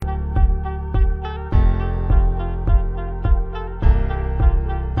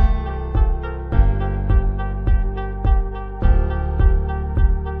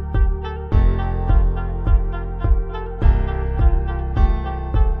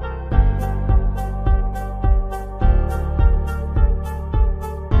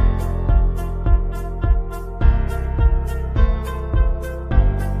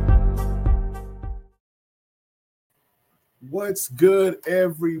What's good,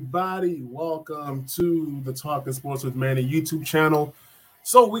 everybody? Welcome to the Talking Sports with Manny YouTube channel.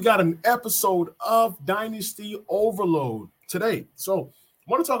 So we got an episode of Dynasty Overload today. So I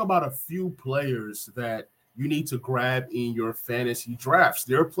want to talk about a few players that you need to grab in your fantasy drafts.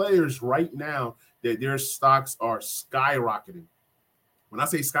 There are players right now that their stocks are skyrocketing. When I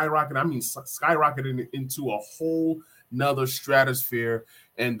say skyrocket, I mean skyrocketing into a whole nother stratosphere.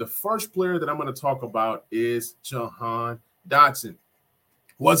 And the first player that I'm going to talk about is Jahan Dotson.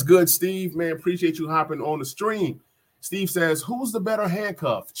 What's good, Steve? Man, appreciate you hopping on the stream. Steve says, who's the better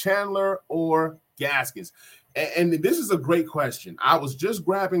handcuff, Chandler or Gaskins? And this is a great question. I was just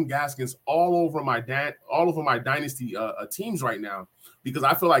grabbing Gaskins all over my dynasty teams right now because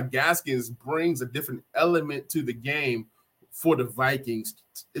I feel like Gaskins brings a different element to the game for the Vikings.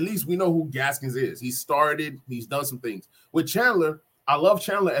 At least we know who Gaskins is. He started, he's done some things. With Chandler, I love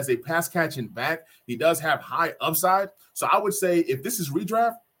Chandler as a pass catching back. He does have high upside. So I would say if this is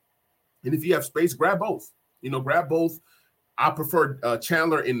redraft and if you have space, grab both. Grab both. I prefer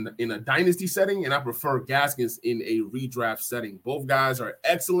Chandler in a dynasty setting, and I prefer Gaskins in a redraft setting. Both guys are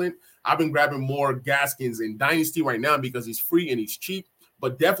excellent. I've been grabbing more Gaskins in dynasty right now because he's free and he's cheap.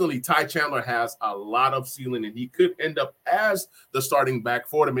 But definitely Ty Chandler has a lot of ceiling, and he could end up as the starting back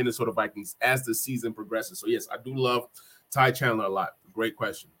for the Minnesota Vikings as the season progresses. So, yes, I do love Ty Chandler a lot. Great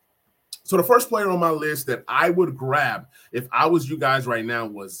question. So the first player on my list that I would grab if I was you guys right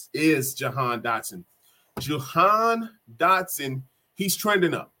now is Jahan Dotson. Jahan Dotson, he's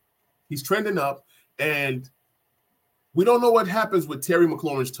trending up. He's trending up, and we don't know what happens with Terry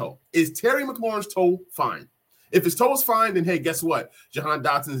McLaurin's toe. Is Terry McLaurin's toe fine? If his toe is fine, then, hey, guess what? Jahan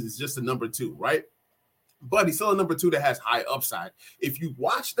Dotson is just a number 2, right? But he's still a number 2 that has high upside. If you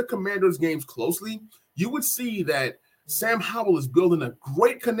watch the Commanders games closely, you would see that Sam Howell is building a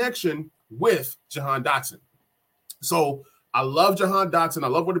great connection with Jahan Dotson. So I love Jahan Dotson. I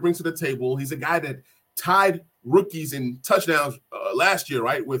love what he brings to the table. He's a guy that tied rookies in touchdowns last year,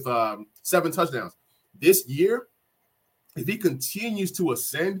 right, with 7 touchdowns. This year, if he continues to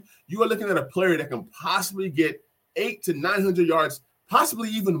ascend, you are looking at a player that can possibly get 800 to 900 yards, possibly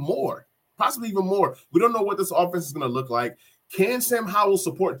even more. We don't know what this offense is going to look like. Can Sam Howell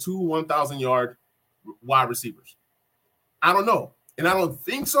support 2 1,000-yard wide receivers? I don't know. And I don't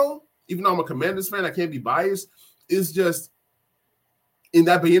think so. Even though I'm a Commanders fan, I can't be biased. It's just in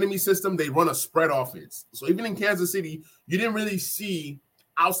that Bieniemy system, they run a spread offense. So even in Kansas City, you didn't really see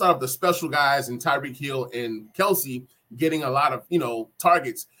outside of the special guys and Tyreek Hill and Kelsey getting a lot of,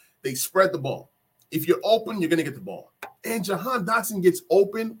 targets. They spread the ball. If you're open, you're going to get the ball. And Jahan Dotson gets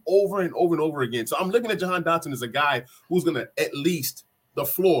open over and over and over again. So I'm looking at Jahan Dotson as a guy who's going to at least the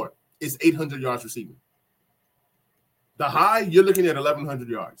floor is 800 yards receiving. The high, you're looking at 1,100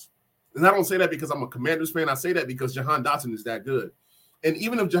 yards. And I don't say that because I'm a Commanders fan. I say that because Jahan Dotson is that good. And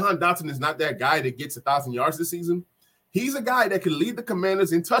even if Jahan Dotson is not that guy that gets 1,000 yards this season, he's a guy that can lead the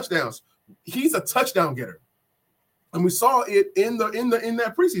Commanders in touchdowns. He's a touchdown getter. And we saw it in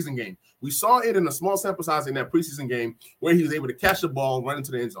that preseason game. We saw it in a small sample size in that preseason game where he was able to catch the ball and run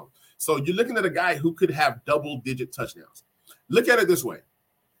into the end zone. So you're looking at a guy who could have double-digit touchdowns. Look at it this way.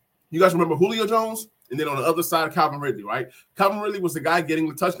 You guys remember Julio Jones? And then on the other side, Calvin Ridley, right? Calvin Ridley was the guy getting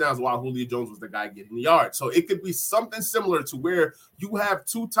the touchdowns while Julio Jones was the guy getting the yards. So it could be something similar to where you have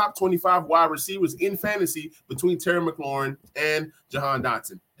 2 top 25 wide receivers in fantasy between Terry McLaurin and Jahan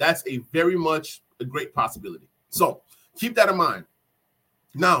Dotson. That's very much a great possibility. So keep that in mind.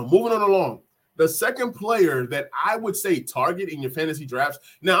 Now, moving on along, the second player that I would say target in your fantasy drafts.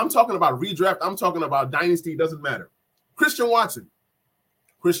 Now, I'm talking about redraft. I'm talking about dynasty. Doesn't matter. Christian Watson.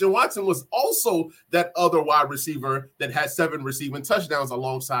 Christian Watson was also that other wide receiver that had 7 receiving touchdowns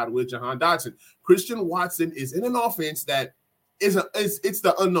alongside with Jahan Dotson. Christian Watson is in an offense that it's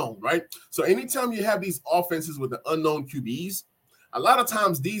the unknown, right? So anytime you have these offenses with the unknown QBs, a lot of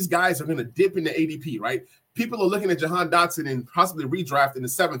times these guys are going to dip in the ADP, right? People are looking at Jahan Dotson and possibly redraft in the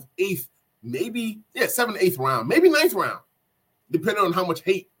 7th, 8th, maybe 7th, 8th round, maybe 9th round, depending on how much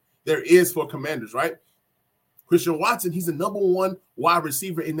hate there is for Commanders, right? Christian Watson, he's the number 1 wide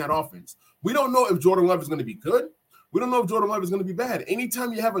receiver in that offense. We don't know if Jordan Love is going to be good. We don't know if Jordan Love is going to be bad.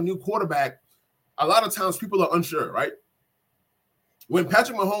 Anytime you have a new quarterback, a lot of times people are unsure, right? When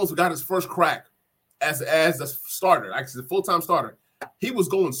Patrick Mahomes got his first crack as the starter, actually the full-time starter, he was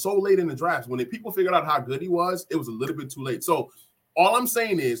going so late in the draft. When people figured out how good he was, it was a little bit too late. So all I'm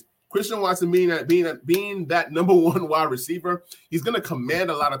saying is Christian Watson being that number 1 wide receiver, he's going to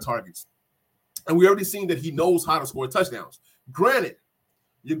command a lot of targets. And we already seen that he knows how to score touchdowns. Granted,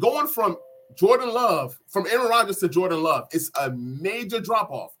 you're going from Aaron Rodgers to Jordan Love. It's a major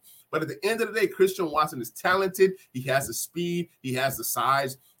drop-off. But at the end of the day, Christian Watson is talented. He has the speed. He has the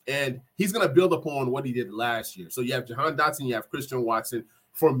size. And he's going to build upon what he did last year. So you have Jahan Dotson, you have Christian Watson.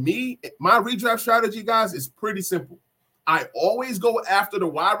 For me, my redraft strategy, guys, is pretty simple. I always go after the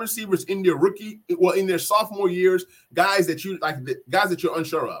wide receivers in their sophomore years, guys that you're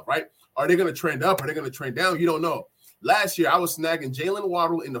unsure of, right? Are they going to trend up? Are they going to trend down? You don't know. Last year, I was snagging Jalen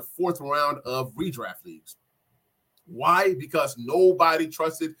Waddle in the 4th round of redraft leagues. Why? Because nobody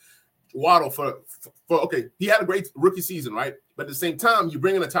trusted Waddle for okay, he had a great rookie season, right? But at the same time, you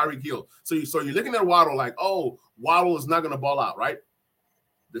bring in a Tyreek Hill. So you're looking at Waddle like, oh, Waddle is not going to ball out, right?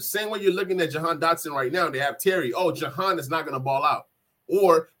 The same way you're looking at Jahan Dotson right now, they have Terry. Oh, Jahan is not going to ball out.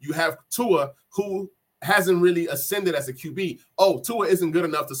 Or you have Tua, who hasn't really ascended as a QB. Oh, Tua isn't good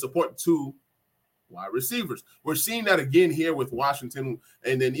enough to support 2 wide receivers. We're seeing that again here with Washington,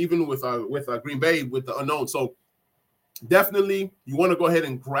 and then even with Green Bay with the unknown. So definitely, you want to go ahead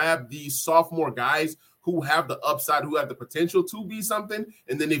and grab these sophomore guys who have the upside, who have the potential to be something.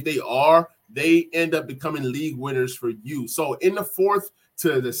 And then if they end up becoming league winners for you. So in the 4th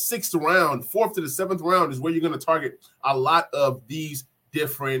to the 6th round, 4th to the 7th round is where you're going to target a lot of these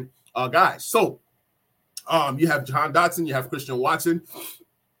different guys. So you have Jahan Dotson, you have Christian Watson.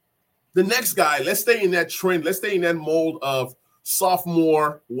 The next guy, let's stay in that trend. Let's stay in that mold of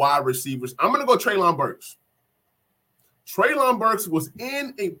sophomore wide receivers. I'm going to go Treylon Burks. Treylon Burks was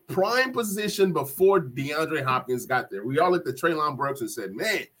in a prime position before DeAndre Hopkins got there. We all looked at Treylon Burks and said,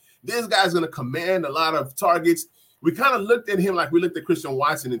 man, this guy's going to command a lot of targets. We kind of looked at him like we looked at Christian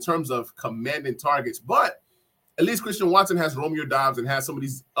Watson in terms of commanding targets. But at least Christian Watson has Romeo Doubs and has some of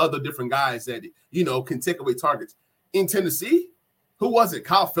these other different guys that, can take away targets. In Tennessee, who was it?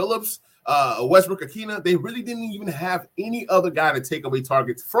 Kyle Phillips, Westbrook Akina. They really didn't even have any other guy to take away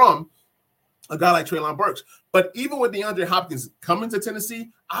targets from a guy like Treylon Burks. But even with DeAndre Hopkins coming to Tennessee,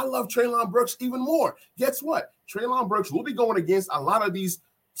 I love Treylon Burks even more. Guess what? Treylon Burks will be going against a lot of these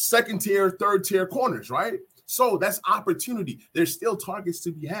 2nd-tier, 3rd-tier corners, right? So that's opportunity. There's still targets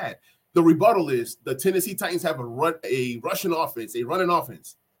to be had. The rebuttal is the Tennessee Titans have a rushing offense, a running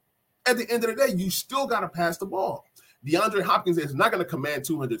offense. At the end of the day, you still got to pass the ball. DeAndre Hopkins is not going to command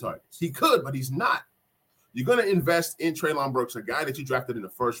 200 targets. He could, but he's not. You're going to invest in Treylon Burks, a guy that you drafted in the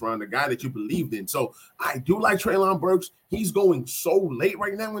 1st round, a guy that you believed in. So I do like Treylon Burks. He's going so late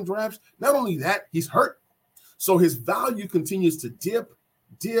right now in drafts. Not only that, he's hurt. So his value continues to dip.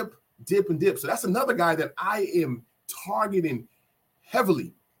 So that's another guy that I am targeting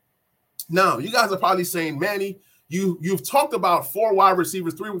heavily. Now, you guys are probably saying, Manny, you've talked about 4 wide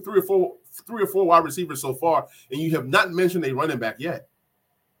receivers, three or four wide receivers so far, and you have not mentioned a running back yet.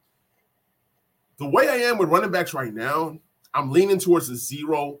 The way I am with running backs right now, I'm leaning towards a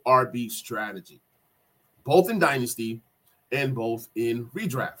 0 RB strategy, both in Dynasty and both in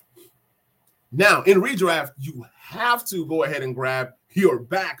redraft. Now, in redraft, you have to go ahead and grab your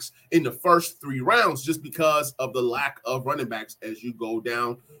backs in the first 3 rounds just because of the lack of running backs as you go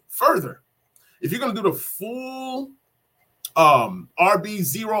further. If you're going to do the full RB,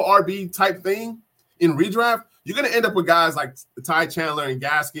 0 RB type thing in redraft, you're going to end up with guys like Ty Chandler and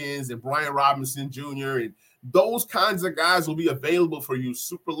Gaskins and Brian Robinson Jr. And those kinds of guys will be available for you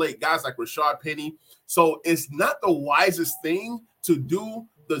super late, guys like Rashad Penny. So it's not the wisest thing to do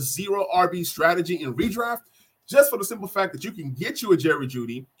the 0 RB strategy in redraft, just for the simple fact that you can get you a Jerry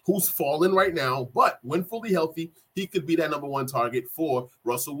Jeudy who's falling right now, but when fully healthy, he could be that number 1 target for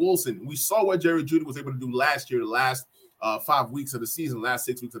Russell Wilson. We saw what Jerry Jeudy was able to do last year, the last 5 weeks of the season, last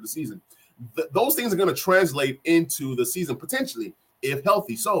 6 weeks of the season. Those things are going to translate into the season potentially if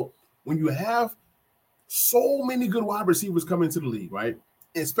healthy. So when you have so many good wide receivers come into the league, right,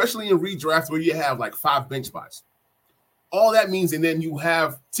 especially in redrafts where you have like 5 bench spots, all that means, and then you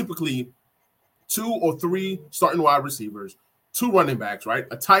have typically 2 or 3 starting wide receivers, 2 running backs, right,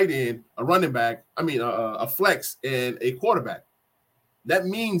 a tight end, a running back, a flex, and a quarterback. That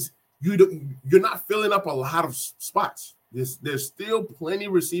means you're not filling up a lot of spots. There's still plenty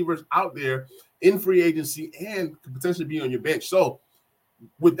of receivers out there in free agency and could potentially be on your bench. So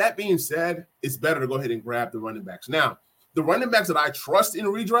with that being said, it's better to go ahead and grab the running backs. Now, the running backs that I trust in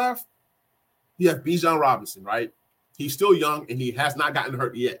redraft, you have Bijan Robinson, right? He's still young and he has not gotten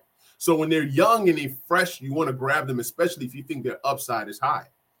hurt yet. So when they're young and they're fresh, you want to grab them, especially if you think their upside is high.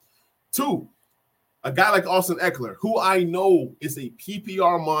 2, a guy like Austin Eckler, who I know is a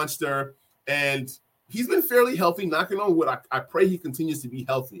PPR monster, and he's been fairly healthy, knocking on wood. I pray he continues to be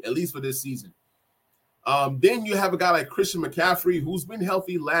healthy, at least for this season. Then you have a guy like Christian McCaffrey, who's been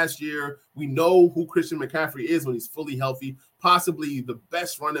healthy last year. We know who Christian McCaffrey is when he's fully healthy, possibly the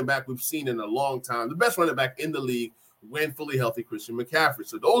best running back we've seen in a long time, the best running back in the league when fully healthy, Christian McCaffrey.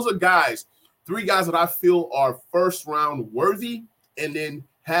 So those are guys, 3 guys that I feel are first round worthy and then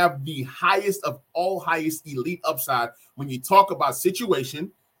have the highest of all highest elite upside when you talk about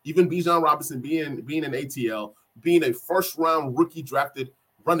situation, even Bijan Robinson being an ATL, being a first round rookie drafted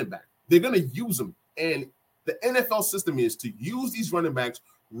running back. They're going to use them. And the NFL system is to use these running backs,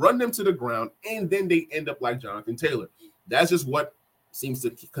 run them to the ground, and then they end up like Jonathan Taylor. That's just what seems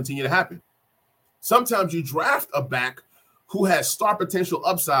to continue to happen. Sometimes you draft a back who has star potential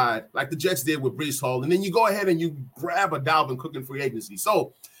upside, like the Jets did with Breece Hall, and then you go ahead and you grab a Dalvin Cook in free agency.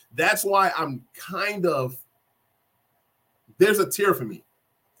 So that's why I'm kind of – there's a tier for me.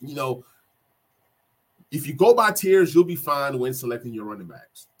 You know, if you go by tiers, you'll be fine when selecting your running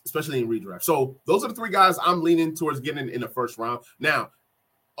backs, especially in redraft. So those are the 3 guys I'm leaning towards getting in the first round. Now,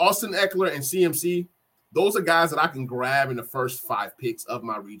 Austin Eckler and CMC, those are guys that I can grab in the first 5 picks of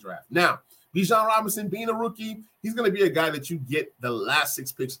my redraft. Now, Bijan Robinson, being a rookie, he's going to be a guy that you get the last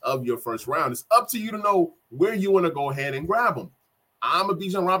 6 picks of your first round. It's up to you to know where you want to go ahead and grab him. I'm a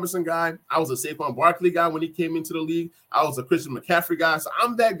Bijan Robinson guy. I was a Saquon Barkley guy when he came into the league. I was a Christian McCaffrey guy. So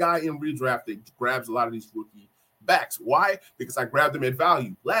I'm that guy in redraft that grabs a lot of these rookie backs. Why? Because I grabbed them at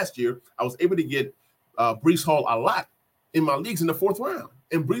value. Last year, I was able to get Breece Hall a lot in my leagues in the 4th round.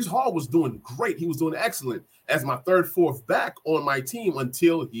 And Breece Hall was doing great. He was doing excellent as my 3rd, 4th back on my team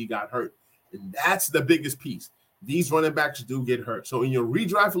until he got hurt. And that's the biggest piece. These running backs do get hurt. So in your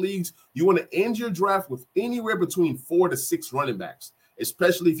redraft leagues, you want to end your draft with anywhere between 4 to 6 running backs,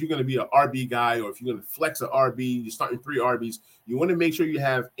 especially if you're going to be an RB guy or if you're going to flex an RB, you're starting 3 RBs. You want to make sure you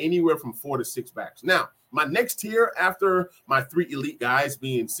have anywhere from 4 to 6 backs. Now, my next tier after my 3 elite guys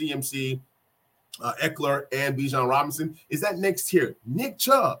being CMC, Eckler, and Bijan Robinson is that next tier. Nick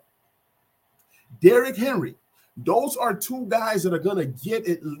Chubb, Derrick Henry. Those are 2 guys that are going to get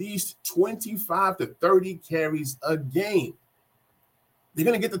at least 25 to 30 carries a game. They're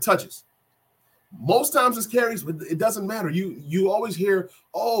going to get the touches. Most times it's carries, but it doesn't matter. You always hear,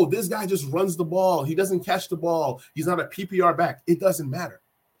 oh, this guy just runs the ball. He doesn't catch the ball. He's not a PPR back. It doesn't matter.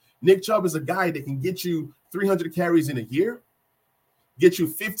 Nick Chubb is a guy that can get you 300 carries in a year, get you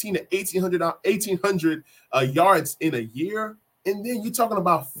 15 to 1,800 yards in a year, and then you're talking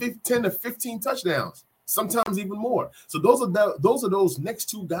about 10 to 15 touchdowns. Sometimes even more. So those are those next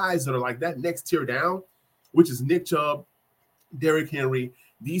 2 guys that are like that next tier down, which is Nick Chubb, Derrick Henry.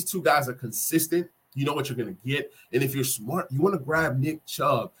 These 2 guys are consistent. You know what you're going to get. And if you're smart, you want to grab Nick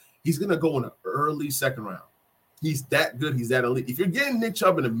Chubb. He's going to go in an early 2nd round. He's that good. He's that elite. If you're getting Nick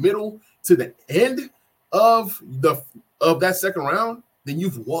Chubb in the middle to the end of that 2nd round, then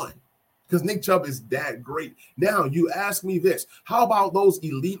you've won. Because Nick Chubb is that great. Now, you ask me this. How about those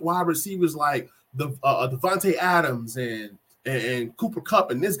elite wide receivers like the Devontae Adams and Cooper Kupp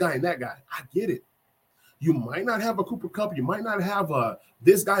and this guy and that guy? I get it. You might not have a Cooper Kupp. You might not have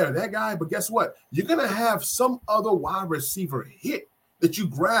this guy or that guy. But guess what? You're going to have some other wide receiver hit that you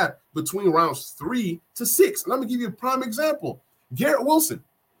grab between rounds 3 to 6. And I'm going to give you a prime example. Garrett Wilson.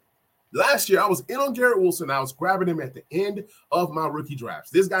 Last year, I was in on Garrett Wilson. I was grabbing him at the end of my rookie drafts.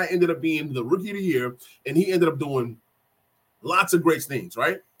 This guy ended up being the rookie of the year, and he ended up doing lots of great things,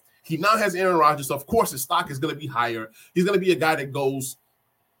 right? He now has Aaron Rodgers, so of course his stock is going to be higher. He's going to be a guy that goes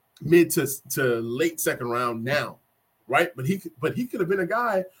mid to late 2nd round now, right? But he could have been a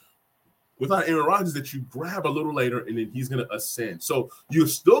guy without Aaron Rodgers that you grab a little later, and then he's going to ascend. So you're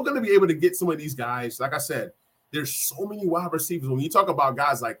still going to be able to get some of these guys. Like I said, there's so many wide receivers. When you talk about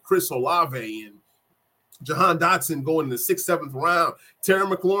guys like Chris Olave and Jahan Dotson going in the 6th, 7th round, Terry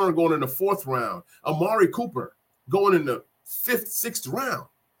McLaurin going in the 4th round, Amari Cooper going in the 5th, 6th round.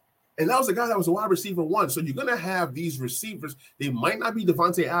 And that was a guy that was a wide receiver 1. So you're going to have these receivers. They might not be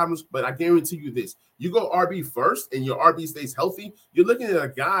Devontae Adams, but I guarantee you this. You go RB first and your RB stays healthy, you're looking at a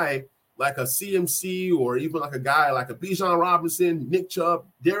guy like a CMC or even like a guy like a Bijan Robinson, Nick Chubb,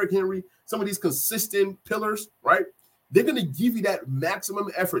 Derrick Henry, some of these consistent pillars, right? They're going to give you that maximum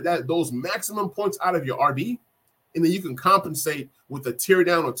effort, those maximum points out of your RB, and then you can compensate with a tier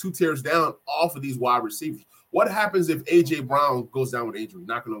down or 2 tiers down off of these wide receivers. What happens if A.J. Brown goes down with injury,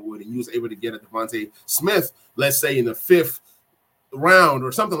 knocking on wood, and you was able to get a Devontae Smith, let's say in the 5th round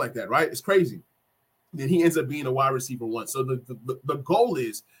or something like that, right? It's crazy. Then he ends up being a wide receiver 1. So the goal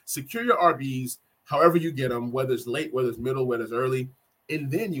is secure your RBs however you get them, whether it's late, whether it's middle, whether it's early. And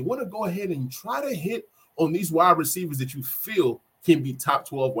then you want to go ahead and try to hit on these wide receivers that you feel can be top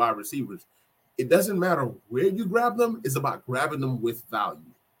 12 wide receivers. It doesn't matter where you grab them. It's about grabbing them with value.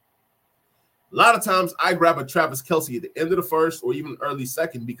 A lot of times I grab a Travis Kelce at the end of the 1st or even early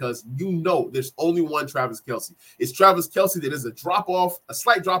 2nd because you know there's only one Travis Kelce. It's Travis Kelce that is a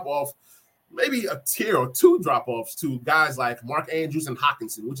slight drop-off maybe a tier or two drop-offs to guys like Mark Andrews and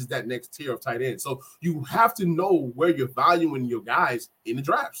Hockenson, which is that next tier of tight end. So you have to know where you're valuing your guys in the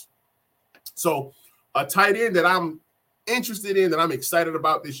drafts. So a tight end that I'm interested in, that I'm excited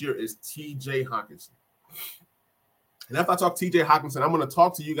about this year, is TJ Hockenson. And after I talk TJ Hockenson, I'm going to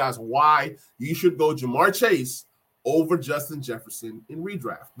talk to you guys why you should go Jamar Chase over Justin Jefferson in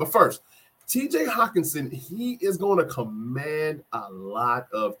redraft. But first, TJ Hockenson, he is going to command a lot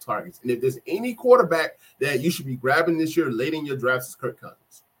of targets. And if there's any quarterback that you should be grabbing this year late in your drafts, it's Kirk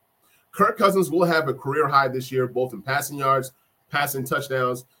Cousins. Kirk Cousins will have a career high this year, both in passing yards, passing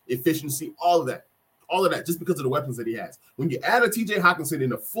touchdowns, efficiency, all of that, just because of the weapons that he has. When you add a TJ Hockenson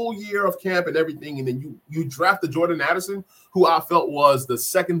in a full year of camp and everything, and then you draft the Jordan Addison, who I felt was the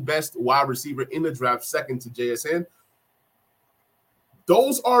second best wide receiver in the draft, second to JSN,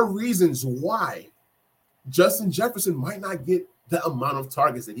 those are reasons why Justin Jefferson might not get the amount of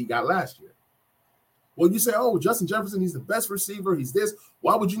targets that he got last year. Well, you say, oh, Justin Jefferson, he's the best receiver, he's this.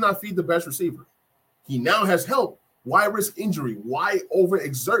 Why would you not feed the best receiver? He now has help. Why risk injury? Why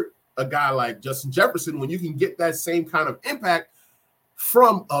overexert a guy like Justin Jefferson when you can get that same kind of impact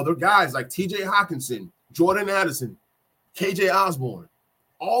from other guys like TJ Hockenson, Jordan Addison, KJ Osborne?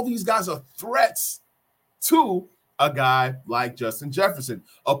 All these guys are threats to a guy like Justin Jefferson,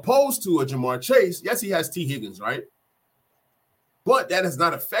 opposed to a Jamar Chase. Yes, he has T. Higgins, right? But that has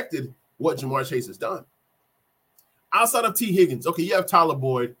not affected what Jamar Chase has done. Outside of T. Higgins, okay, you have Tyler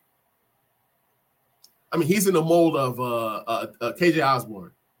Boyd. I mean, he's in the mold of KJ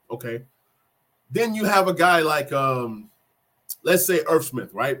Osborne, okay? Then you have a guy like, let's say, Irv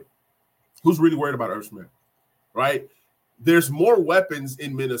Smith, right? Who's really worried about Irv Smith, right? There's more weapons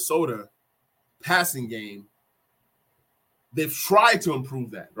in Minnesota passing game. They've tried to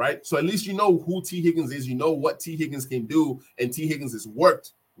improve that, right? So at least you know who T. Higgins is. You know what T. Higgins can do, and T. Higgins has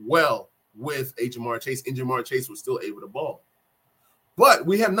worked well with a Jamar Chase, and Jamar Chase was still able to ball. But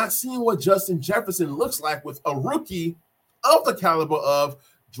we have not seen what Justin Jefferson looks like with a rookie of the caliber of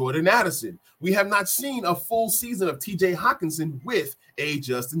Jordan Addison. We have not seen a full season of TJ Hockenson with a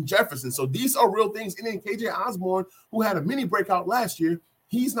Justin Jefferson. So these are real things. And then KJ Osborne, who had a mini breakout last year,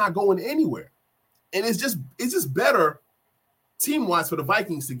 he's not going anywhere. And it's just better team-wise for the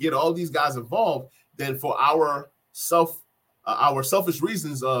Vikings to get all these guys involved than for our selfish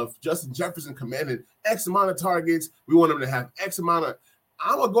reasons of Justin Jefferson commanding X amount of targets. We want him to have X amount of.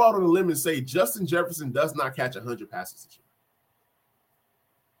 I'm going to go out on a limb and say Justin Jefferson does not catch 100 passes this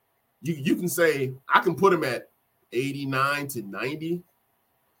year. You can say I can put him at 89 to 90,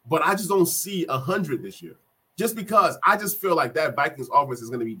 but I just don't see 100 this year just because I just feel like that Vikings offense is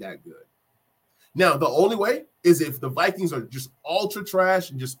going to be that good. Now, the only way is if the Vikings are just ultra trash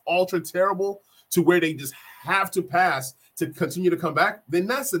and just ultra terrible to where they just have to pass to continue to come back, then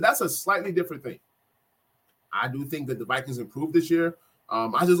that's a slightly different thing. I do think that the Vikings improved this year.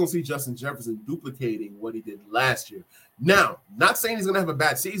 I just don't see Justin Jefferson duplicating what he did last year. Now, not saying he's going to have a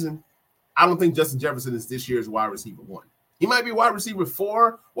bad season. I don't think Justin Jefferson is this year's wide receiver 1. He might be wide receiver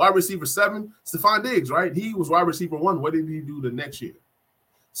 4, wide receiver 7. Stephon Diggs, right? He was wide receiver 1. What did he do the next year?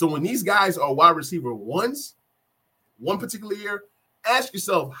 So when these guys are wide receiver 1s, one particular year, ask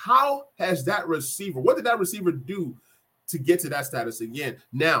yourself, how has that receiver, what did that receiver do to get to that status again?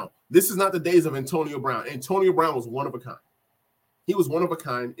 Now, this is not the days of Antonio Brown. Antonio Brown was one of a kind. He was one of a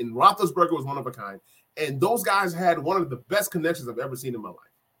kind, and Roethlisberger was one of a kind. And those guys had one of the best connections I've ever seen in my life.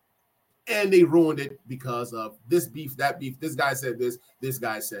 And they ruined it because of this beef, that beef. This guy said this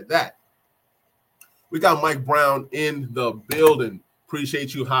guy said that. We got Mike Brown in the building.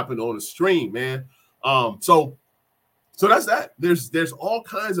 Appreciate you hopping on the stream, man. So that's that. There's all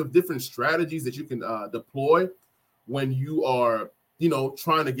kinds of different strategies that you can deploy when you are,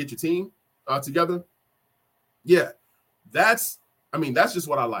 trying to get your team together. Yeah, that's just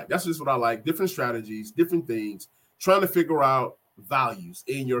what I like. That's just what I like. Different strategies, different things, trying to figure out values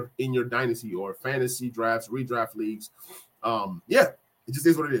in your dynasty or fantasy drafts, redraft leagues. Yeah, it just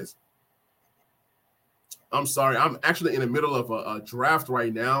is what it is. I'm sorry. I'm actually in the middle of a draft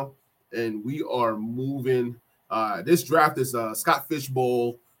right now, and we are moving. This draft is a Scott Fish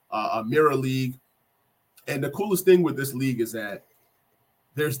Bowl, a mirror league. And the coolest thing with this league is that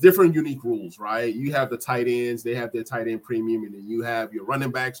there's different unique rules, right? You have the tight ends. They have their tight end premium, and then you have your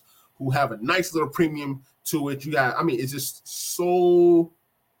running backs who have a nice little premium to it. It's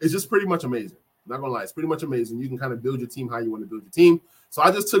just pretty much amazing. I'm not going to lie. It's pretty much amazing. You can kind of build your team how you want to build your team. So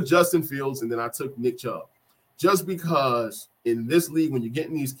I just took Justin Fields, and then I took Nick Chubb. Just because in this league, when you're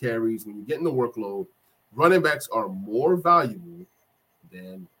getting these carries, when you're getting the workload, running backs are more valuable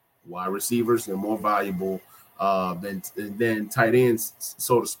than wide receivers. They're more valuable than tight ends,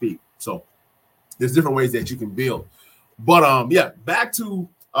 so to speak. So There's different ways that you can build. But yeah, back to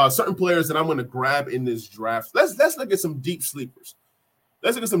certain players that I'm going to grab in this draft. Let's look at some deep sleepers.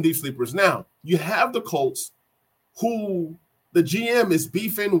 Let's look at some deep sleepers. Now, you have the Colts, who the GM is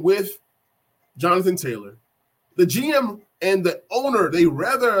beefing with Jonathan Taylor. The GM and the owner, they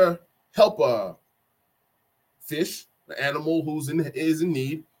rather help a fish, an animal is in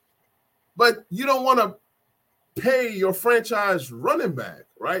need, but you don't want to pay your franchise running back,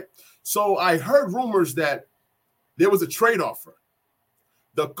 right? So I heard rumors that there was a trade offer.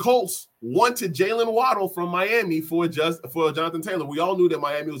 The Colts wanted Jalen Waddle from Miami for Jonathan Taylor. We all knew that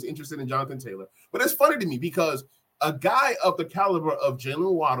Miami was interested in Jonathan Taylor. But it's funny to me because a guy of the caliber of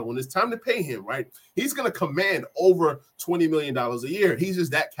Jalen Waddle, when it's time to pay him, right, he's going to command over $20 million a year. He's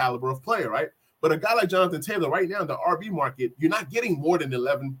just that caliber of player, right? But a guy like Jonathan Taylor right now in the RB market, you're not getting more than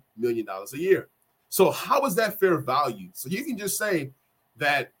 $11 million a year. So how is that fair value? So you can just say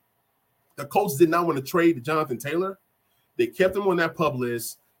that the Colts did not want to trade Jonathan Taylor. They kept him on that PUP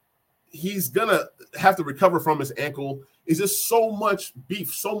list. He's going to have to recover from his ankle. It's just so much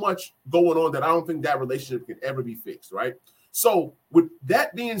beef, so much going on that I don't think that relationship can ever be fixed, right? So with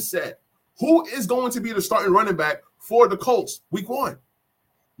that being said, who is going to be the starting running back for the Colts week 1?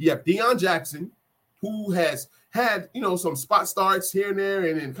 You have Deion Jackson, who has had, some spot starts here and there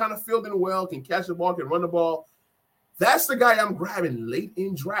and then kind of fielding well, can catch the ball, can run the ball. That's the guy I'm grabbing late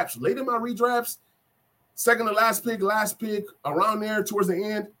in drafts, late in my redrafts, second to last pick, around there towards the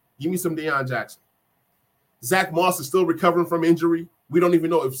end. Give me some Deion Jackson. Zach Moss is still recovering from injury. We don't even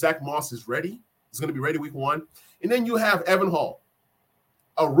know if Zach Moss is ready. He's going to be ready week 1. And then you have Evan Hall,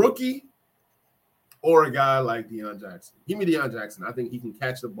 a rookie or a guy like Deion Jackson. Give me Deion Jackson. I think he can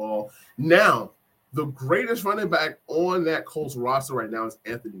catch the ball. Now, the greatest running back on that Colts roster right now is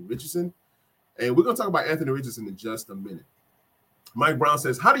Anthony Richardson. And we're going to talk about Anthony Richardson in just a minute. Mike Brown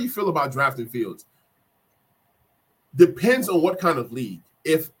says, how do you feel about drafting Fields? Depends on what kind of league.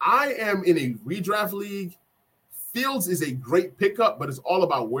 If I am in a redraft league, Fields is a great pickup, but it's all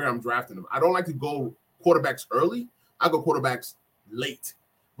about where I'm drafting him. I don't like to go quarterbacks early. I go quarterbacks late.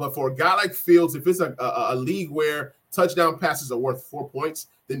 But for a guy like Fields, if it's a league where touchdown passes are worth 4 points,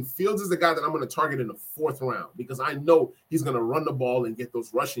 then Fields is the guy that I'm going to target in the 4th round because I know he's going to run the ball and get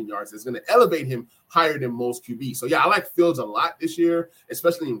those rushing yards. It's going to elevate him higher than most QBs. So, yeah, I like Fields a lot this year,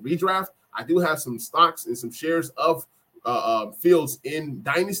 especially in redraft. I do have some stocks and some shares of Fields in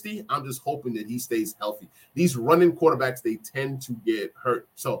Dynasty. I'm just hoping that he stays healthy. These running quarterbacks, they tend to get hurt.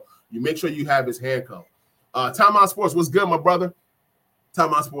 So you make sure you have his handcuff. Timeout Sports, what's good, my brother?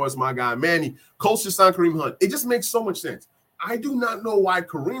 Timeout Sports, my guy, Manny. Colts just signed Kareem Hunt. It just makes so much sense. I do not know why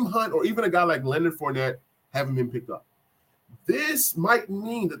Kareem Hunt or even a guy like Leonard Fournette haven't been picked up. This might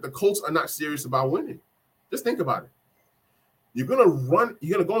mean that the Colts are not serious about winning. Just think about it. You're going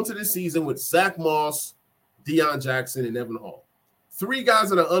to go into this season with Zach Moss, Deion Jackson, and Evan Hall. 3 guys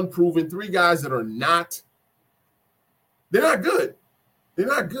that are unproven, 3 guys that are they're not good. They're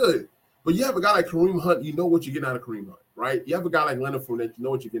not good. But you have a guy like Kareem Hunt, you know what you're getting out of Kareem Hunt, right? You have a guy like Leonard Fournette, you know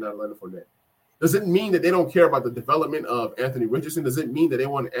what you're getting out of Leonard Fournette. Does it mean that they don't care about the development of Anthony Richardson? Does it mean that they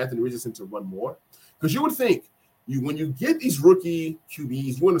want Anthony Richardson to run more? Because you would think when you get these rookie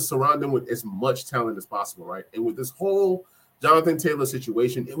QBs, you want to surround them with as much talent as possible, right? And with this whole Jonathan Taylor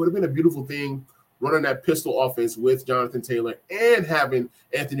situation, it would have been a beautiful thing running that pistol offense with Jonathan Taylor and having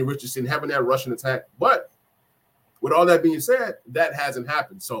Anthony Richardson, having that rushing attack. But with all that being said, that hasn't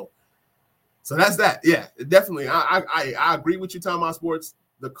happened. So that's that. Yeah, definitely. I agree with you, Timeout Sports.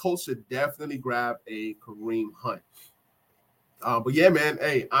 The Colts should definitely grab a Kareem Hunt. But yeah, man,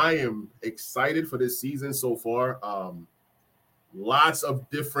 hey, I am excited for this season so far. Lots of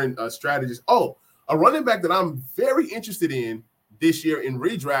different strategies. Oh, a running back that I'm very interested in this year in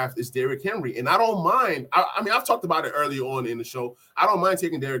redraft is Derrick Henry. And I don't mind. I mean, I've talked about it earlier on in the show. I don't mind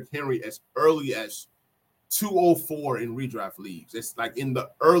taking Derrick Henry as early as 204 in redraft leagues. It's like in the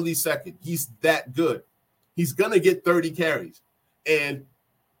early second. He's that good. He's going to get 30 carries. And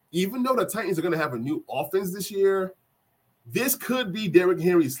even though the Titans are going to have a new offense this year, this could be Derrick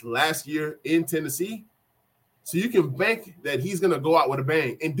Henry's last year in Tennessee. So you can bank that he's going to go out with a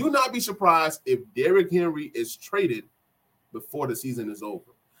bang. And do not be surprised if Derrick Henry is traded before the season is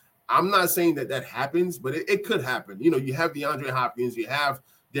over. I'm not saying that happens, but it could happen. You know, you have DeAndre Hopkins, you have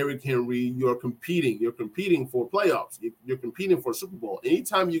Derrick Henry, you're competing for playoffs. You're competing for a Super Bowl.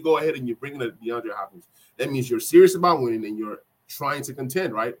 Anytime you go ahead and you bring in a DeAndre Hopkins, that means you're serious about winning and you're trying to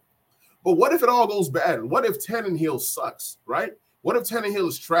contend, right? But what if it all goes bad? What if Tannehill sucks, right? What if Tannehill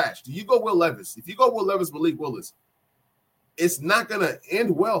is trash? Do you go Will Levis? If you go Will Levis, Malik Willis, it's not going to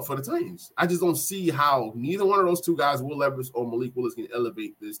end well for the Titans. I just don't see how neither one of those two guys, Will Levis or Malik Willis, can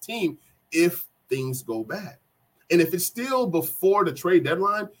elevate this team if things go bad. And if it's still before the trade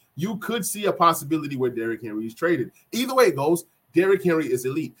deadline, you could see a possibility where Derrick Henry is traded. Either way it goes, Derrick Henry is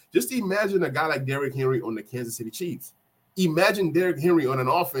elite. Just imagine a guy like Derrick Henry on the Kansas City Chiefs. Imagine Derrick Henry on an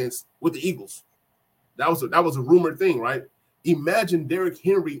offense with the Eagles. That was a rumored thing, right? Imagine Derrick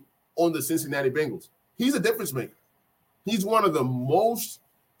Henry on the Cincinnati Bengals. He's a difference maker. He's one of the most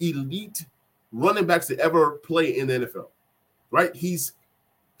elite running backs to ever play in the NFL, right? He's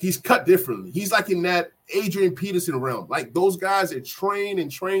cut differently. He's like in that Adrian Peterson realm. Like those guys that train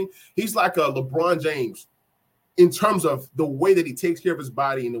and train. He's like a LeBron James in terms of the way that he takes care of his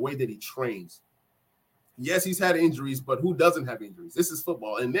body and the way that he trains. Yes, he's had injuries, but who doesn't have injuries? This is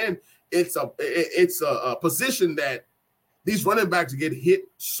football. And then it's a position that these running backs get hit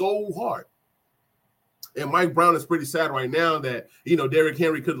so hard. And Mike Brown is pretty sad right now that, Derrick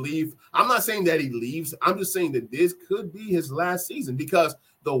Henry could leave. I'm not saying that he leaves. I'm just saying that this could be his last season because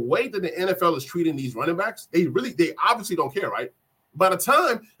the way that the NFL is treating these running backs, they obviously don't care, right? By the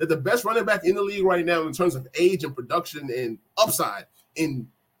time that the best running back in the league right now in terms of age and production and upside in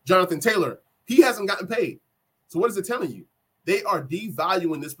Jonathan Taylor, he hasn't gotten paid. So what is it telling you? They are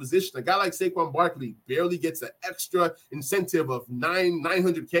devaluing this position. A guy like Saquon Barkley barely gets an extra incentive of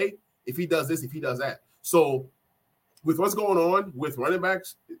 $900K if he does this, if he does that. So with what's going on with running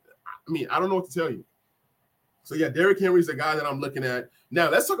backs, I don't know what to tell you. So, yeah, Derrick Henry's the guy that I'm looking at. Now,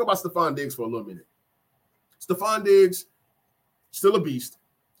 let's talk about Stephon Diggs for a little minute. Stephon Diggs, still a beast,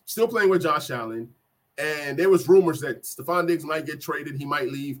 still playing with Josh Allen. And there was rumors that Stephon Diggs might get traded. He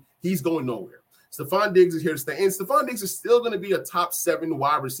might leave. He's going nowhere. Stephon Diggs is here to stay. And Stephon Diggs is still going to be a top 7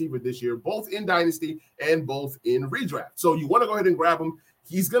 wide receiver this year, both in Dynasty and both in redraft. So you want to go ahead and grab him.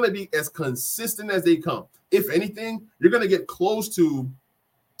 He's going to be as consistent as they come. If anything, you're going to get close to,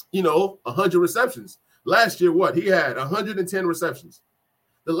 100 receptions. Last year, he had 110 receptions.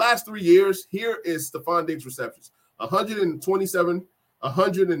 The last 3 years, here is Stephon Diggs' receptions: 127,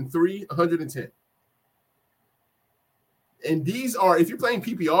 103, 110. And these are, if you're playing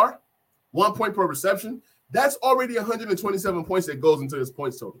PPR, 1 point per reception, that's already 127 points that goes into his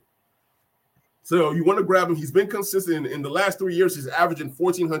points total. So you want to grab him. He's been consistent. In the last 3 years, he's averaging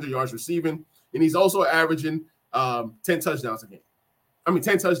 1,400 yards receiving, and he's also averaging 10 touchdowns a game.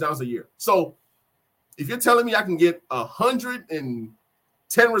 10 touchdowns a year. So if you're telling me I can get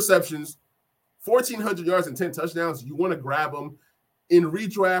 110 receptions, 1,400 yards, and 10 touchdowns, you want to grab him. In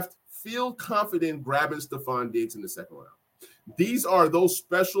redraft, feel confident grabbing Stephon Diggs in the second round. These are those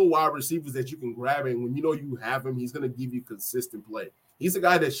special wide receivers that you can grab, and when you have him, he's going to give you consistent play. He's a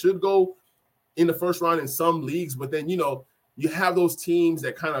guy that should go in the first round in some leagues, but then, you have those teams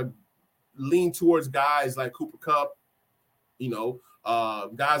that kind of lean towards guys like Cooper Kupp,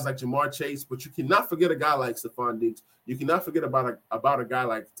 guys like Jamar Chase, but you cannot forget a guy like Stephon Diggs. You cannot forget about a guy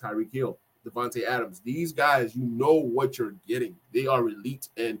like Tyreek Hill, Devontae Adams. These guys, you know what you're getting. They are elite,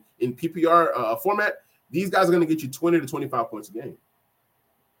 and in PPR format, these guys are going to get you 20 to 25 points a game.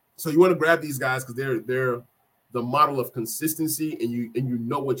 So you want to grab these guys because they're the model of consistency, and you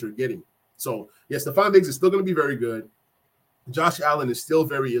know what you're getting. So, yes, Stephon Diggs is still going to be very good. Josh Allen is still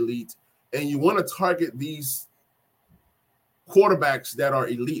very elite, and you want to target these quarterbacks that are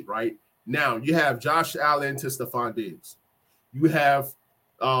elite, right? Now, you have Josh Allen to Stephon Diggs. You have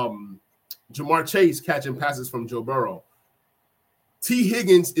Jamar Chase catching passes from Joe Burrow. T.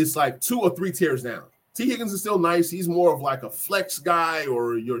 Higgins is like 2 or 3 tiers down. T. Higgins is still nice. He's more of like a flex guy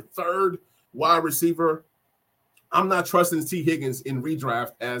or your third wide receiver. I'm not trusting T. Higgins in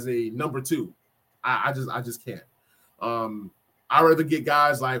redraft as a number 2. I just can't. I'd rather get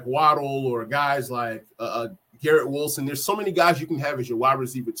guys like Waddle or guys like Garrett Wilson. There's so many guys you can have as your wide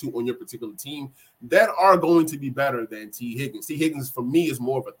receiver 2 on your particular team that are going to be better than T. Higgins. T. Higgins, for me, is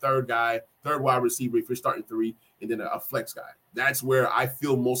more of a third wide receiver if you're starting 3, and then a flex guy. That's where I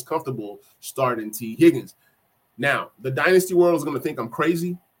feel most comfortable starting T. Higgins. Now, the dynasty world is going to think I'm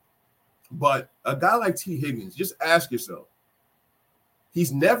crazy, but a guy like T. Higgins, just ask yourself,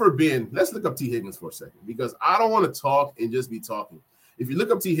 he's never been – let's look up T. Higgins for a second because I don't want to talk and just be talking. If you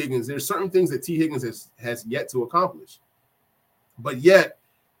look up T. Higgins, there's certain things that T. Higgins has yet to accomplish. But yet,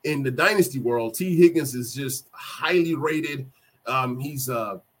 in the dynasty world, T. Higgins is just highly rated. He's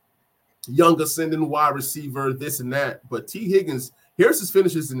a young ascending wide receiver, this and that. But T. Higgins, here's his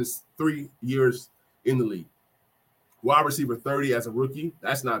finishes in his 3 years in the league. Wide receiver 30 as a rookie.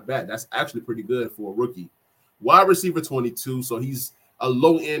 That's not bad. That's actually pretty good for a rookie. Wide receiver 22, so he's a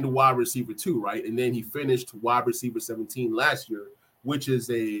low-end wide receiver 2, right? And then he finished wide receiver 17 last year, which is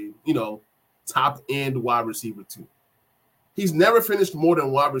a, top-end wide receiver 2. He's never finished more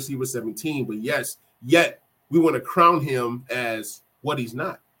than wide receiver 17, but yet we want to crown him as what he's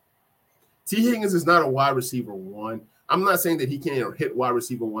not. T. Higgins is not a wide receiver one. I'm not saying that he can't hit wide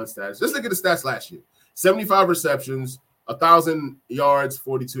receiver one stats. Just look at the stats last year. 75 receptions, 1,000 yards,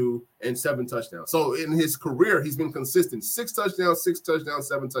 42, and 7 touchdowns. So in his career, he's been consistent. 6 touchdowns,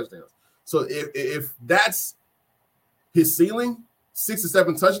 7 touchdowns. So if that's his ceiling, 6 to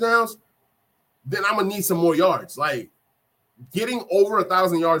 7 touchdowns, then I'm going to need some more yards. Like, getting over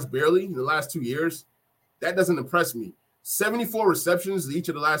 1,000 yards barely in the last 2 years, that doesn't impress me. 74 receptions each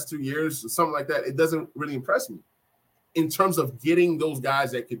of the last 2 years, or something like that, it doesn't really impress me in terms of getting those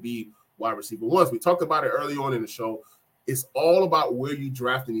guys that could be wide receiver ones. We talked about it early on in the show. It's all about where you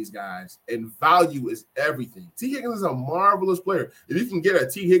drafting these guys, and value is everything. T. Higgins is a marvelous player. If you can get a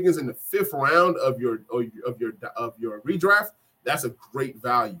T. Higgins in the 5th round of your redraft, that's a great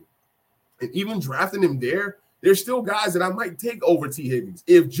value. And even drafting him there's still guys that I might take over T. Higgins.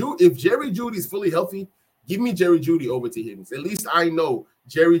 If Jerry Jeudy's fully healthy, give me Jerry Jeudy over T. Higgins. At least I know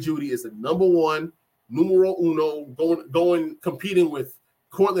Jerry Jeudy is the number one, numero uno, going competing with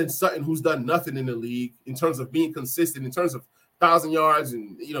Cortland Sutton, who's done nothing in the league in terms of being consistent, in terms of 1,000 yards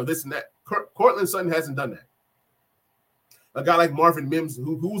and this and that. Cortland Sutton hasn't done that. A guy like Marvin Mims,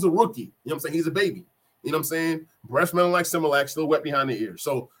 who's a rookie, you know what I'm saying? He's a baby. You know what I'm saying? Breath smelling like Similac, still wet behind the ears.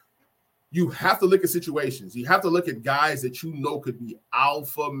 So you have to look at situations. You have to look at guys that you know could be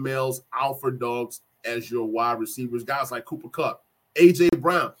alpha males, alpha dogs as your wide receivers. Guys like Cooper Kupp, A.J.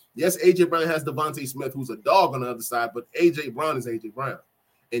 Brown. Yes, A.J. Brown has Devontae Smith, who's a dog on the other side, but A.J. Brown is A.J. Brown.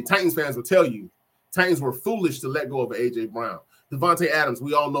 And Titans fans will tell you, Titans were foolish to let go of A.J. Brown. Devontae Adams,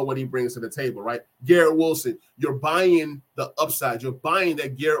 we all know what he brings to the table, right? Garrett Wilson, you're buying the upside. You're buying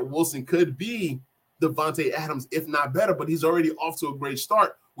that Garrett Wilson could be Devontae Adams, if not better, but he's already off to a great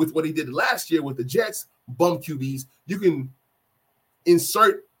start with what he did last year with the Jets, bum QBs. You can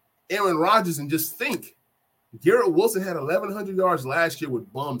insert Aaron Rodgers and just think. Garrett Wilson had 1,100 yards last year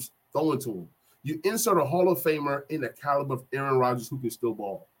with bums throwing to him. You insert a Hall of Famer in the caliber of Aaron Rodgers who can still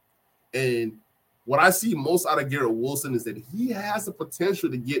ball. And what I see most out of Garrett Wilson is that he has the potential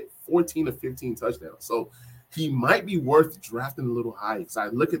to get 14 to 15 touchdowns. So he might be worth drafting a little high. So I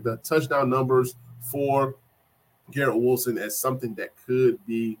look at the touchdown numbers for Garrett Wilson as something that could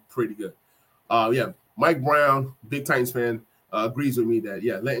be pretty good. Mike Brown, big Titans fan, agrees with me that,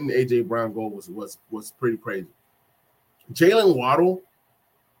 letting A.J. Brown go was pretty crazy. Jalen Waddle,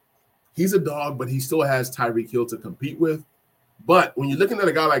 he's a dog, but he still has Tyreek Hill to compete with. But when you're looking at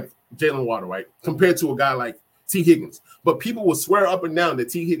a guy like Jalen Waddle, right, compared to a guy like T. Higgins, but people will swear up and down that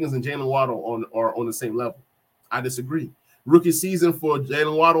T. Higgins and Jalen Waddle are on the same level. I disagree. Rookie season for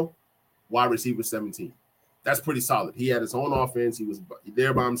Jalen Waddle, wide receiver 17. That's pretty solid. He had his own offense. He was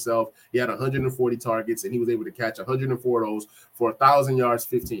there by himself. He had 140 targets, and he was able to catch 104 of those for 1,000 yards,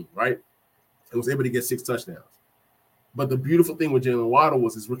 15, right? And was able to get 6 touchdowns. But the beautiful thing with Jalen Waddle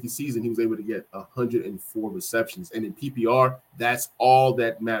was his rookie season, he was able to get 104 receptions. And in PPR, that's all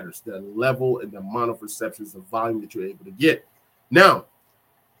that matters, the level and the amount of receptions, the volume that you're able to get. Now,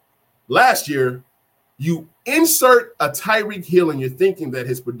 last year, you insert a Tyreek Hill and you're thinking that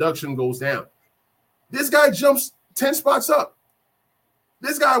his production goes down. This guy jumps 10 spots up.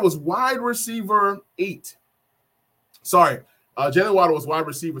 This guy was wide receiver 8. Jalen Waddle was wide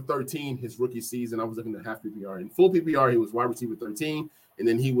receiver 13 his rookie season. I was looking at half PPR. In full PPR, he was wide receiver 13, and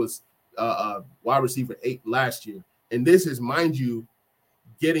then he was wide receiver 8 last year. And this is, mind you,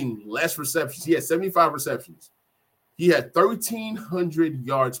 getting less receptions. He had 75 receptions. He had 1,300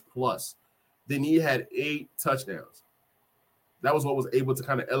 yards plus. Then he had 8 touchdowns. That was what was able to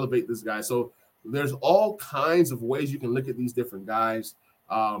kind of elevate this guy. So there's all kinds of ways you can look at these different guys.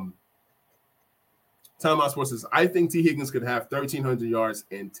 Timeout Sports says, I think T. Higgins could have 1,300 yards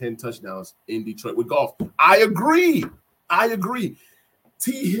and 10 touchdowns in Detroit with golf. I agree.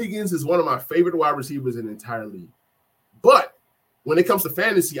 T. Higgins is one of my favorite wide receivers in the entire league. But when it comes to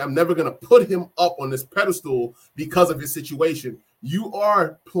fantasy, I'm never going to put him up on this pedestal because of his situation. You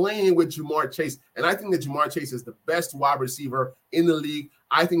are playing with Jamar Chase, and I think that Jamar Chase is the best wide receiver in the league.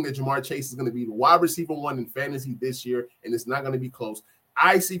 I think that Jamar Chase is going to be the wide receiver 1 in fantasy this year, and it's not going to be close.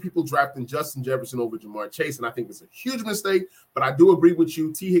 I see people drafting Justin Jefferson over Jamar Chase, and I think it's a huge mistake, but I do agree with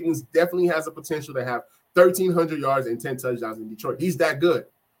you. T. Higgins definitely has the potential to have 1,300 yards and 10 touchdowns in Detroit. He's that good.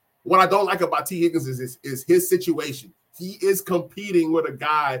 What I don't like about T. Higgins is his situation. He is competing with a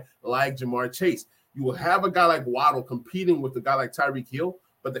guy like Jamar Chase. You will have a guy like Waddle competing with a guy like Tyreek Hill,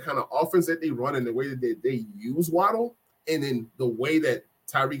 but the kind of offense that they run and the way that they use Waddle, and then the way that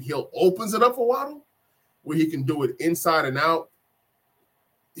Tyreek Hill opens it up for Waddle, where he can do it inside and out,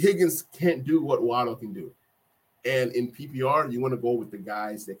 Higgins can't do what Waddle can do. And in PPR, you want to go with the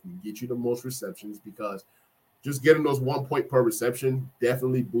guys that can get you the most receptions because just getting those 1 point per reception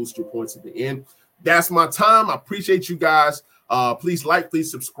definitely boosts your points at the end. That's my time. I appreciate you guys. Please like, please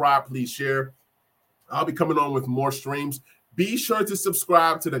subscribe, please share. I'll be coming on with more streams. Be sure to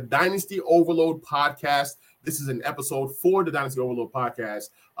subscribe to the Dynasty Overload podcast. This is an episode for the Dynasty Overload podcast.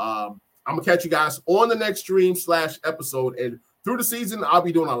 I'm going to catch you guys on the next stream / episode. And through the season, I'll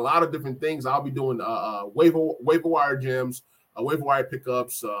be doing a lot of different things. I'll be doing waiver wire gems, waiver wire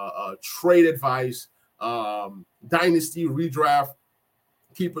pickups, trade advice, dynasty redraft,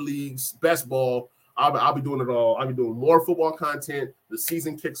 keeper leagues, best ball. I'll be doing it all. I'll be doing more football content. The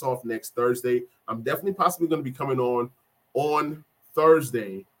season kicks off next Thursday. I'm definitely possibly going to be coming on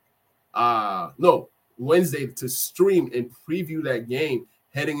Thursday. Wednesday to stream and preview that game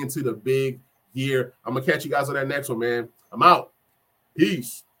heading into the big year. I'm going to catch you guys on that next one, man. I'm out.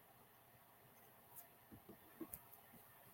 Peace.